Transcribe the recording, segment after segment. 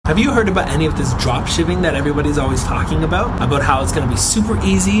Have you heard about any of this drop shipping that everybody's always talking about? About how it's going to be super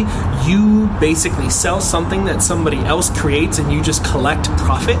easy. You basically sell something that somebody else creates and you just collect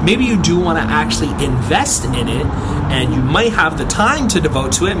profit. Maybe you do want to actually invest in it and you might have the time to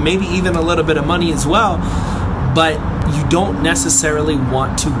devote to it, maybe even a little bit of money as well, but you don't necessarily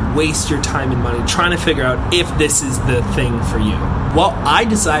want to waste your time and money trying to figure out if this is the thing for you. Well, I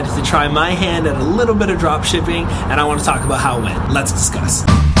decided to try my hand at a little bit of drop shipping, and I want to talk about how it went. Let's discuss.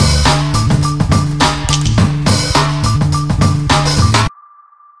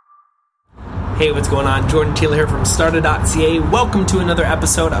 Hey, what's going on? Jordan Taylor here from Starta.ca. Welcome to another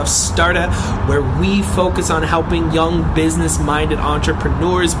episode of Starta, where we focus on helping young business-minded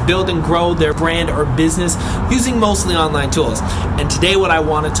entrepreneurs build and grow their brand or business using mostly online tools. And today what I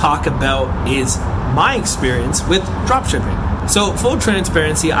want to talk about is my experience with dropshipping. So, full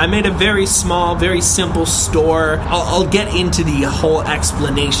transparency, I made a very small, very simple store. I'll get into the whole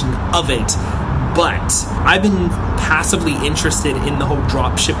explanation of it. But I've been passively interested in the whole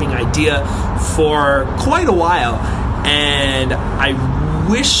drop shipping idea for quite a while, and I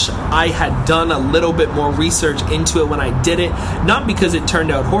wish I had done a little bit more research into it when I did it, not because it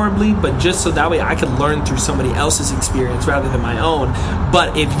turned out horribly, but just so that way I could learn through somebody else's experience rather than my own.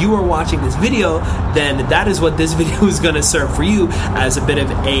 But if you are watching this video, then that is what this video is going to serve for you, as a bit of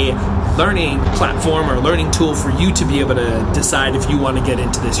a learning platform or learning tool for you to be able to decide if you want to get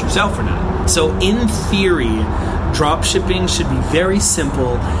into this yourself or not. So in theory, drop shipping should be very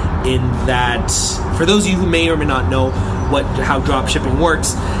simple in that, for those of you who may or may not know how drop shipping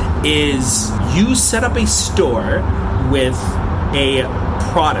works, is you set up a store with a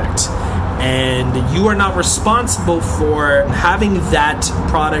product, and you are not responsible for having that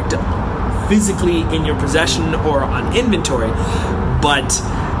product physically in your possession or on inventory, but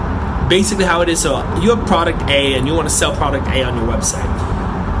basically how it is, so you have product A and you want to sell product A on your website.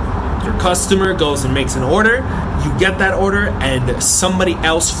 Your customer goes and makes an order, you get that order, and somebody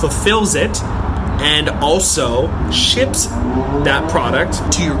else fulfills it and also ships that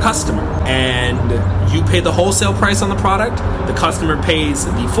product to your customer. And you pay the wholesale price on the product, the customer pays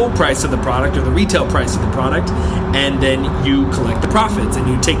the full price of the product or the retail price of the product, and then you collect the profits. And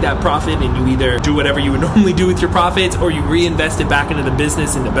you take that profit and you either do whatever you would normally do with your profits, or you reinvest it back into the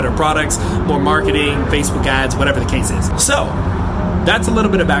business, into better products, more marketing, Facebook ads, whatever the case is. So that's a little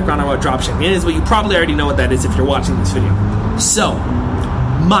bit of background on what dropshipping is, but you probably already know what that is if you're watching this video. So,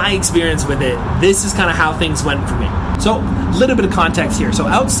 my experience with it, this is kind of how things went for me. So, a little bit of context here. So,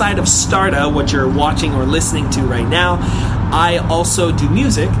 outside of Starta, what you're watching or listening to right now, I also do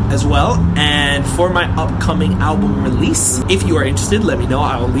music as well, and for my upcoming album release, if you are interested, let me know.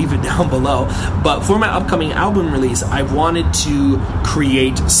 I will leave it down below. But for my upcoming album release, I wanted to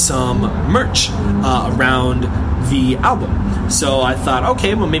create some merch around the album. So I thought,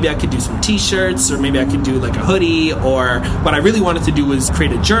 okay, well, maybe I could do some t-shirts, or maybe I could do like a hoodie, or what I really wanted to do was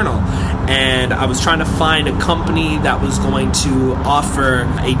create a journal. And I was trying to find a company that was going to offer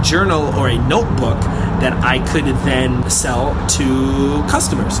a journal or a notebook that I could then sell to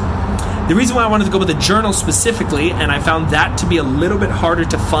customers. The reason why I wanted to go with a journal specifically, and I found that to be a little bit harder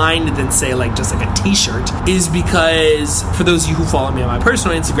to find than, say, like just like a t-shirt, is because for those of you who follow me on my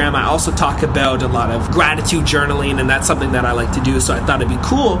personal Instagram, I also talk about a lot of gratitude journaling, and that's something that I like to do. So I thought it'd be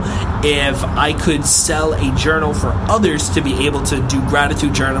cool if I could sell a journal for others to be able to do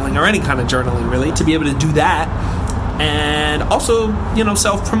gratitude journaling, or any kind of journaling really, to be able to do that, and also,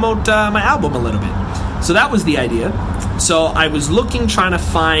 self-promote my album a little bit. So that was the idea. So I was trying to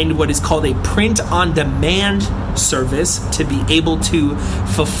find what is called a print-on-demand service to be able to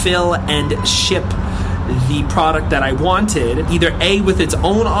fulfill and ship the product that I wanted, either A, with its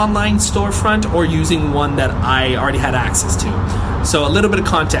own online storefront, or using one that I already had access to. So a little bit of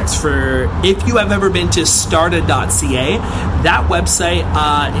context for if you have ever been to Starta.ca, that website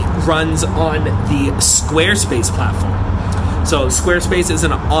runs on the Squarespace platform. So Squarespace is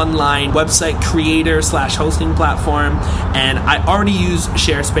an online website creator / hosting platform, and I already use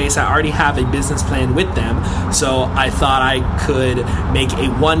Squarespace. I already have a business plan with them, so I thought I could make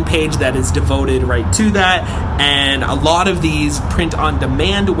a one page that is devoted right to that. And a lot of these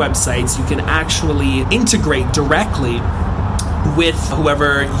print-on-demand websites, you can actually integrate directly with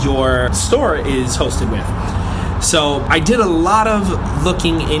whoever your store is hosted with. So I did a lot of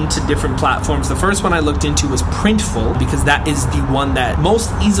looking into different platforms. The first one I looked into was Printful, because that is the one that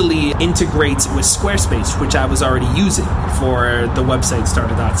most easily integrates with Squarespace, which I was already using for the website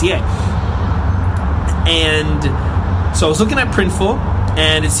Starta.ca. And so I was looking at Printful,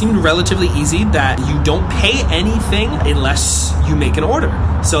 and it seemed relatively easy that you don't pay anything unless you make an order.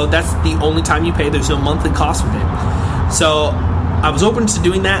 So that's the only time you pay. There's no monthly cost with it. So I was open to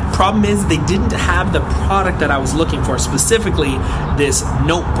doing that. Problem is, they didn't have the product that I was looking for, specifically this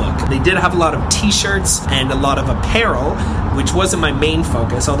notebook. They did have a lot of t-shirts and a lot of apparel, which wasn't my main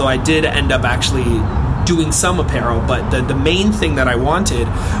focus, although I did end up actually doing some apparel. But the main thing that I wanted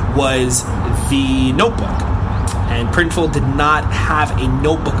was the notebook. And Printful did not have a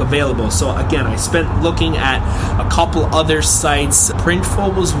notebook available. So again, I spent looking at a couple other sites.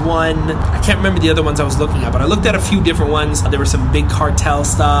 Printful was one. I can't remember the other ones I was looking at, but I looked at a few different ones. There was some big cartel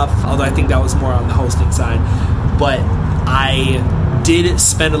stuff, although I think that was more on the hosting side. But I did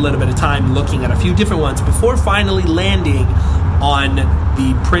spend a little bit of time looking at a few different ones before finally landing on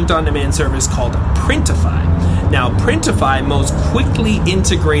the print-on-demand service called Printify. Now, Printify most quickly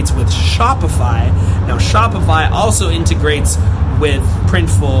integrates with Shopify. Now, Shopify also integrates with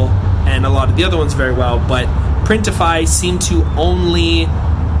Printful and a lot of the other ones very well, but Printify seemed to only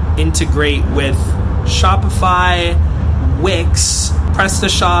integrate with Shopify, Wix,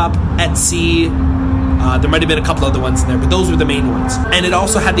 PrestaShop, Etsy. There might have been a couple other ones in there, but those were the main ones. And it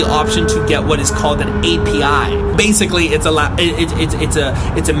also had the option to get what is called an API. Basically, it's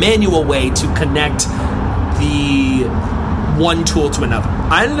a manual way to connect the one tool to another.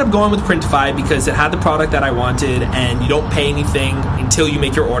 I ended up going with Printify because it had the product that I wanted, and you don't pay anything until you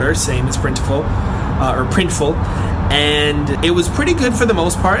make your order, same as Printful. And it was pretty good for the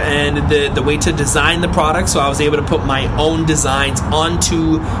most part, and the way to design the product, so I was able to put my own designs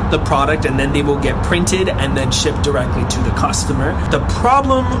onto the product, and then they will get printed and then shipped directly to the customer. The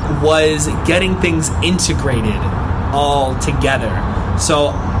problem was getting things integrated all together.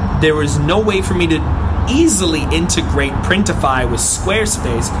 So there was no way for me to easily integrate Printify with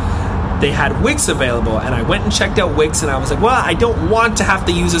Squarespace. They had Wix available, and I went and checked out Wix, and I was like, well, I don't want to have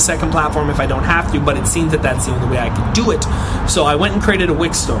to use a second platform if I don't have to, but it seems that that's the only way I could do it. So I went and created a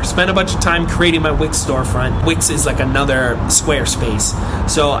Wix store, spent a bunch of time creating my Wix storefront. Wix is like another Squarespace.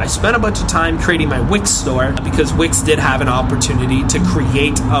 So I spent a bunch of time creating my Wix store because Wix did have an opportunity to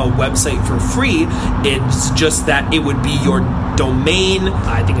create a website for free. It's just that it would be your domain.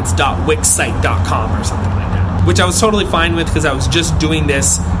 I think it's .wixsite.com or something like that, which I was totally fine with because I was just doing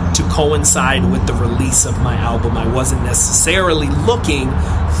this to coincide with the release of my album. I wasn't necessarily looking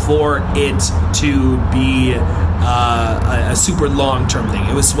for it to be a super long-term thing.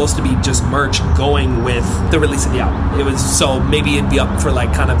 It was supposed to be just merch going with the release of the album. It was so maybe it'd be up for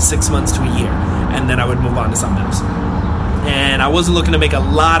like kind of 6 months to a year, and then I would move on to something else. And I wasn't looking to make a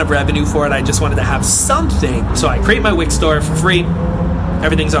lot of revenue for it. I just wanted to have something. So I create my Wix store for free.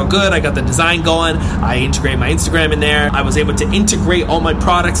 Everything's all good. I got the design going. I integrate my Instagram in there. I was able to integrate all my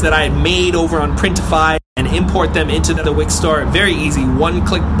products that I had made over on Printify and import them into the Wix store. Very easy.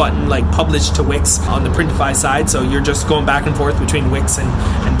 One-click button, like publish to Wix on the Printify side. So you're just going back and forth between Wix and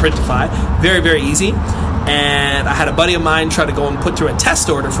Printify. Very, very easy. And I had a buddy of mine try to go and put through a test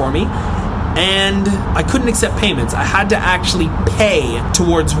order for me, and I couldn't accept payments. I had to actually pay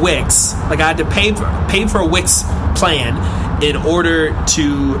towards Wix. Like I had to pay for a Wix plan in order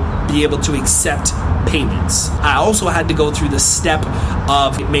to be able to accept payments. I also had to go through the step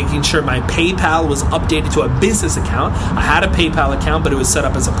of making sure my PayPal was updated to a business account. I had a PayPal account, but it was set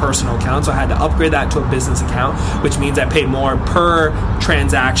up as a personal account, so I had to upgrade that to a business account, which means I pay more per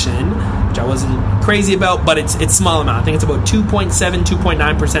transaction, which I wasn't crazy about, but it's small amount. I think it's about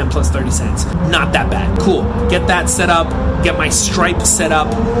 2.9% plus 30 cents. Not that bad. Cool. Get that set up, get my Stripe set up,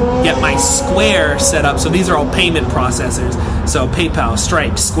 get my Square set up. So these are all payment processors. So PayPal,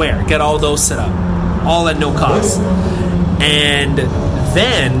 Stripe, Square, get all those set up. All at no cost. And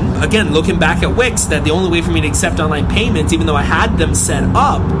then, again, looking back at Wix, that the only way for me to accept online payments, even though I had them set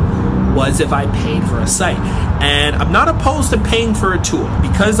up, was if I paid for a site. And I'm not opposed to paying for a tool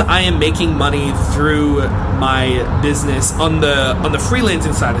because I am making money through my business on the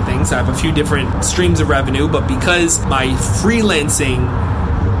freelancing side of things. I have a few different streams of revenue, but because my freelancing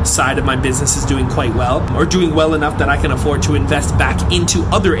side of my business is doing quite well, or doing well enough that I can afford to invest back into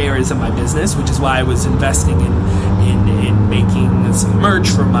other areas of my business, which is why I was investing in making some merch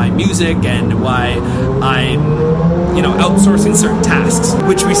for my music, and why I'm outsourcing certain tasks,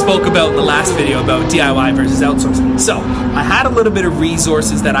 which we spoke about in the last video about DIY versus outsourcing. So I had a little bit of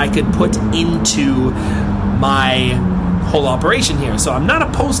resources that I could put into my whole operation here. So I'm not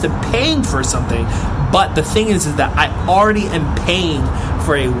opposed to paying for something, but the thing is that I already am paying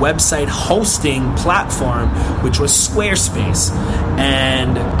for a website hosting platform, which was Squarespace,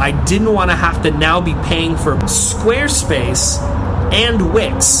 and I didn't want to have to now be paying for Squarespace and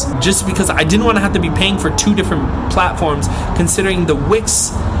Wix, just because I didn't want to have to be paying for two different platforms, considering the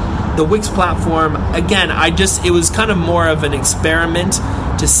Wix platform, again, it was kind of more of an experiment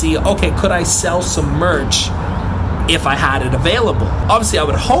to see, okay, could I sell some merch if I had it available. Obviously, I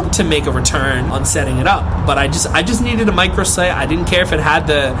would hope to make a return on setting it up, but I just needed a microsite. I didn't care if it had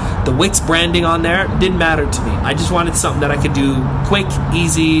the Wix branding on there. It didn't matter to me. I just wanted something that I could do quick,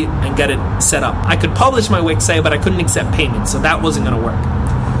 easy, and get it set up. I could publish my Wix site, but I couldn't accept payments, so that wasn't going to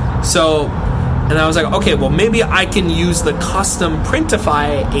work. So, and I was like, okay, well, maybe I can use the custom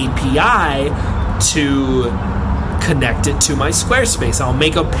Printify API to connect it to my Squarespace. I'll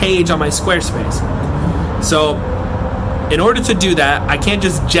make a page on my Squarespace. So in order to do that, I can't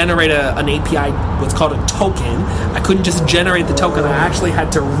just generate an API, what's called a token. I couldn't just generate the token. I actually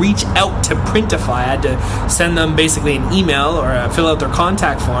had to reach out to Printify. I had to send them basically an email or fill out their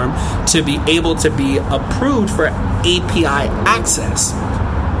contact form to be able to be approved for API access.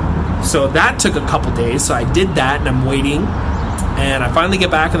 So that took a couple days. So I did that, and I'm waiting. And I finally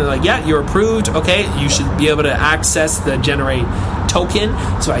get back, and they're like, yeah, you're approved. Okay, you should be able to access the generate token.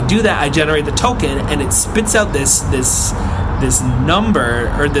 So I do that. I generate the token, and it spits out this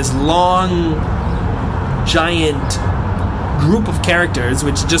number, or this long, giant group of characters,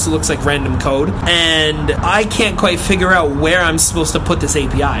 which just looks like random code. And I can't quite figure out where I'm supposed to put this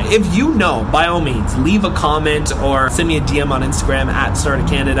API. If you know, by all means, leave a comment or send me a DM on Instagram at Starta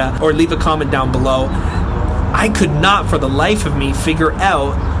Canada, or leave a comment down below. I could not, for the life of me, figure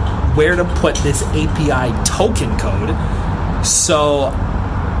out where to put this API token code. So,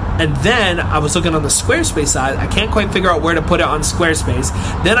 and then I was looking on the Squarespace side. I can't quite figure out where to put it on Squarespace.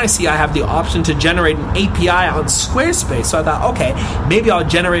 Then I see I have the option to generate an API on Squarespace. So I thought, okay, maybe I'll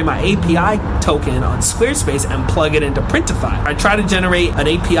generate my API token on Squarespace and plug it into Printify. I try to generate an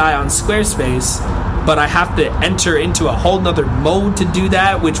API on Squarespace, but I have to enter into a whole nother mode to do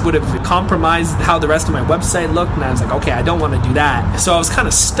that, which would have compromised how the rest of my website looked. And I was like, okay, I don't want to do that. So I was kind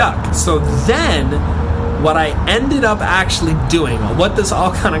of stuck. So then what I ended up actually doing, what this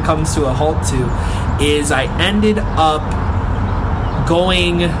all kind of comes to a halt to, is I ended up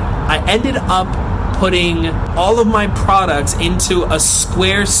putting all of my products into a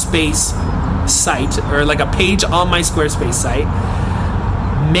Squarespace site, or like a page on my Squarespace site,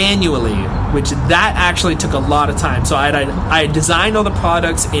 manually, which that actually took a lot of time. So I designed all the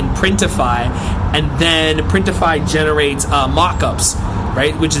products in Printify, and then Printify generates mock-ups,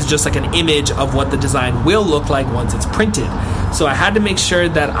 right, which is just like an image of what the design will look like once it's printed. So I had to make sure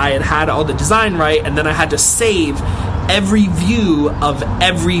that I had all the design right, and then I had to save every view of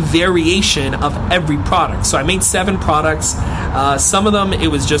every variation of every product. So I made 7 products. Some of them, it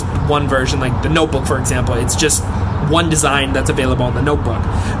was just one version, like the notebook, for example. It's just one design that's available on the notebook.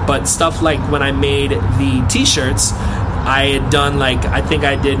 But stuff like when I made the t-shirts, I had done I think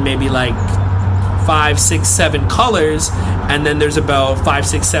I did maybe 5, 6, 7 colors, and then there's about 5,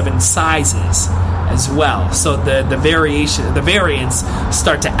 6, 7 sizes as well. So the variants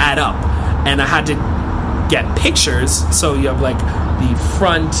start to add up, and I had to get pictures. So you have the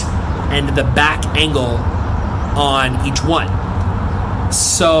front and the back angle on each one.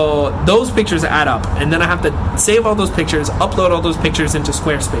 So those pictures add up, and then I have to save all those pictures, upload all those pictures into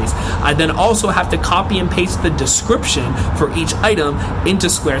Squarespace. I then also have to copy and paste the description for each item into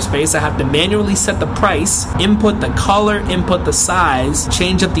Squarespace. I have to manually set the price, input the color, input the size,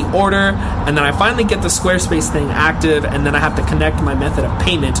 change up the order, and then I finally get the Squarespace thing active, and then I have to connect my method of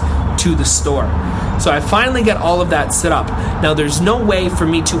payment to the store. So I finally get all of that set up. Now there's no way for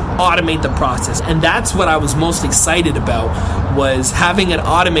me to automate the process, and that's what I was most excited about, was having it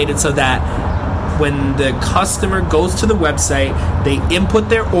automated so that when the customer goes to the website, they input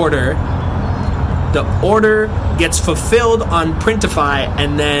their order, the order gets fulfilled on Printify,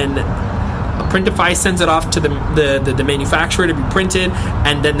 and then Printify sends it off to the manufacturer to be printed,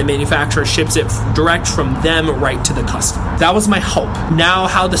 and then the manufacturer ships it direct from them right to the customer. That was my hope. Now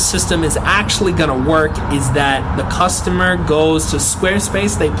how the system is actually going to work is that the customer goes to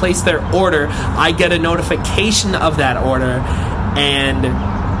Squarespace, they place their order, I get a notification of that order, and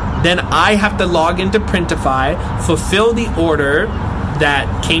then I have to log into Printify, fulfill the order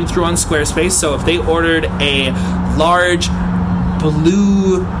that came through on Squarespace. So if they ordered a large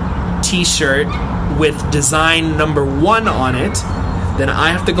blue t-shirt with design number 1 on it, then I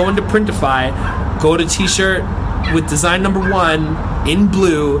have to go into Printify, go to t-shirt with design number 1 in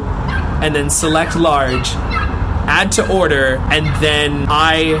blue, and then select large, add to order, and then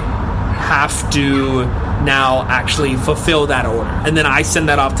I have to now actually fulfill that order, and then I send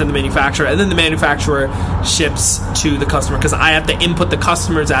that off to the manufacturer, and then the manufacturer ships to the customer, because I have to input the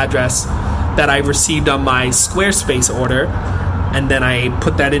customer's address that I received on my Squarespace order, and then I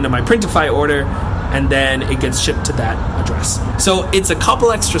put that into my Printify order, and then it gets shipped to that address. So it's a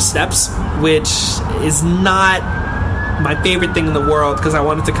couple extra steps, which is not my favorite thing in the world, because I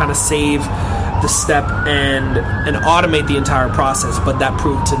wanted to kind of save the step and automate the entire process, but that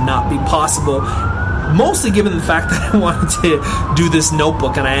proved to not be possible, mostly given the fact that I wanted to do this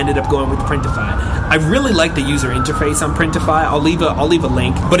notebook and I ended up going with Printify. I really like the user interface on Printify. I'll leave a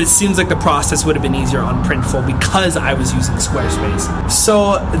link, but it seems like the process would have been easier on Printful because I was using Squarespace.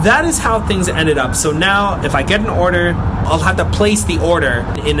 So that is how things ended up. So now if I get an order, I'll have to place the order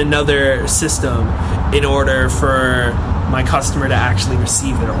in another system in order for my customer to actually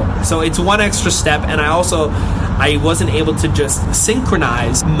receive their order. So it's one extra step, and I wasn't able to just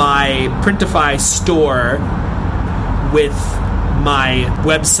synchronize my Printify store with my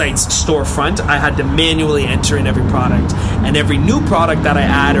website's storefront. I had to manually enter in every product, and every new product that I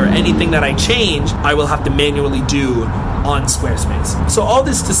add or anything that I change, I will have to manually do on Squarespace. So all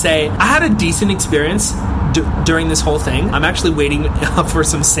this to say, I had a decent experience during this whole thing. I'm actually waiting for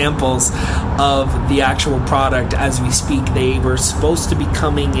some samples of the actual product as we speak. They were supposed to be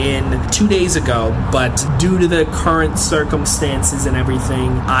coming in 2 days ago, but due to the current circumstances and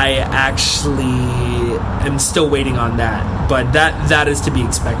everything, I actually am still waiting on that. But that is to be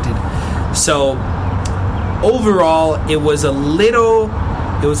expected. So overall, it was a little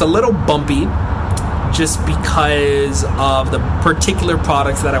bumpy, just because of the particular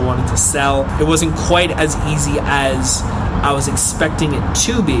products that I wanted to sell. It wasn't quite as easy as I was expecting it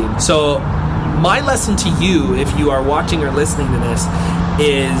to be. So my lesson to you, if you are watching or listening to this,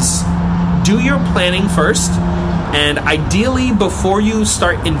 is do your planning first. And ideally, before you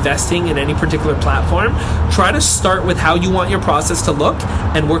start investing in any particular platform, try to start with how you want your process to look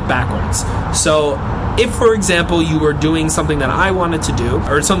and work backwards. So if, for example, you were doing something that I wanted to do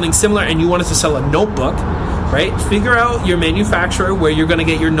or something similar and you wanted to sell a notebook, right? Figure out your manufacturer, where you're going to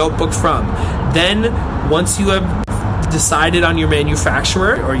get your notebook from. Then once you have decided on your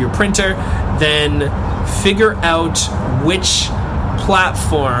manufacturer or your printer, then figure out which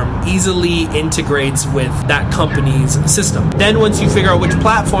platform easily integrates with that company's system. Then once you figure out which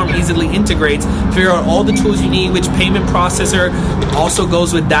platform easily integrates, figure out all the tools you need, which payment processor also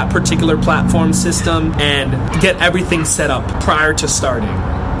goes with that particular platform system, and get everything set up prior to starting.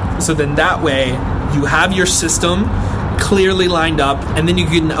 So then that way you have your system clearly lined up, and then you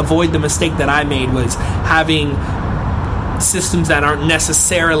can avoid the mistake that I made, was having systems that aren't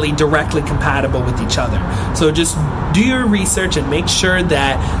necessarily directly compatible with each other. So just do your research and make sure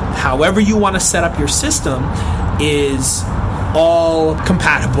that however you want to set up your system is all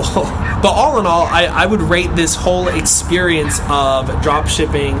compatible. But all in all, I would rate this whole experience of drop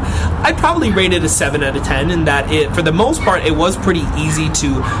shipping, I'd probably rate it a 7 out of 10, in that it, for the most part, it was pretty easy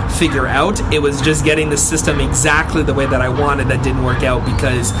to figure out. It was just getting the system exactly the way that I wanted that didn't work out,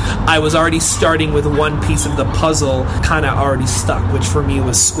 because I was already starting with one piece of the puzzle kind of already stuck, which for me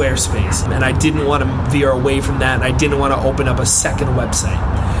was Squarespace. And I didn't want to veer away from that, and I didn't want to open up a second website.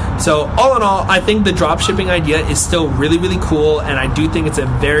 So all in all, I think the dropshipping idea is still really, really cool, and I do think it's a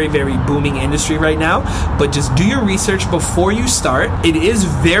very, very booming industry right now. But just do your research before you start. It is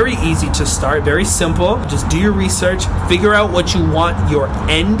very easy to start, very simple. Just do your research, figure out what you want your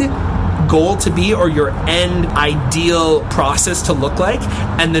end goal to be, or your end ideal process to look like,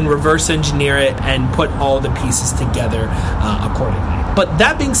 and then reverse engineer it and put all the pieces together accordingly. But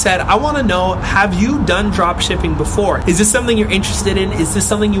that being said, I want to know, have you done drop shipping before? Is this something you're interested in? Is this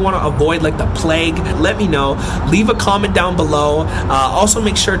something you want to avoid like the plague? Let me know. Leave a comment down below. Also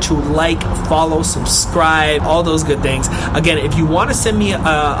make sure to like, follow, subscribe, all those good things. Again, if you want to send me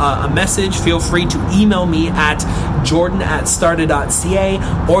a message, feel free to email me at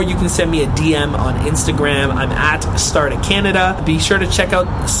jordan@starta.ca, or you can send me a DM on Instagram. I'm at Starta Canada. Be sure to check out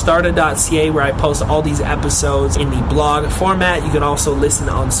starta.ca, where I post all these episodes in the blog format. You can also listen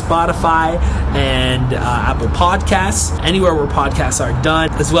on Spotify and Apple Podcasts, anywhere where podcasts are done,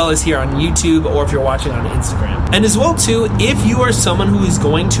 as well as here on YouTube, or if you're watching on Instagram. And as well too, if you are someone who is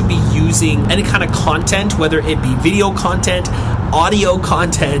going to be using any kind of content, whether it be video content, audio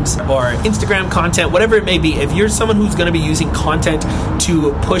content, or Instagram content, whatever it may be, if you're someone who's going to be using content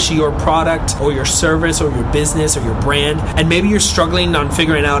to push your product or your service or your business or your brand, and maybe you're struggling on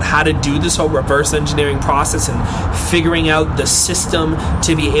figuring out how to do this whole reverse engineering process and figuring out the system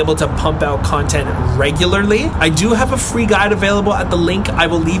to be able to pump out content regularly, I do have a free guide available at the link. I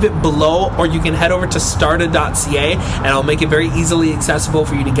will leave it below, or you can head over to starta.ca and I'll make it very easily accessible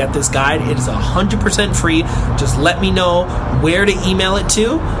for you to get this guide. It is 100% free. Just let me know where to email it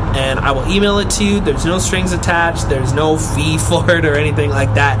to, and I will email it to you. There's no strings attached. There's no fee for it or anything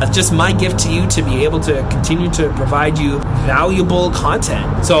like that. It's just my gift to you to be able to continue to provide you valuable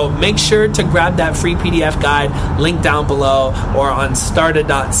content. So make sure to grab that free PDF guide, link down below, or on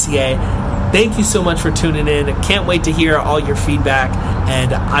starta.ca. Thank you so much for tuning in. Can't wait to hear all your feedback,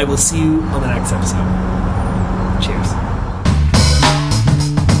 and I will see you on the next episode. Cheers.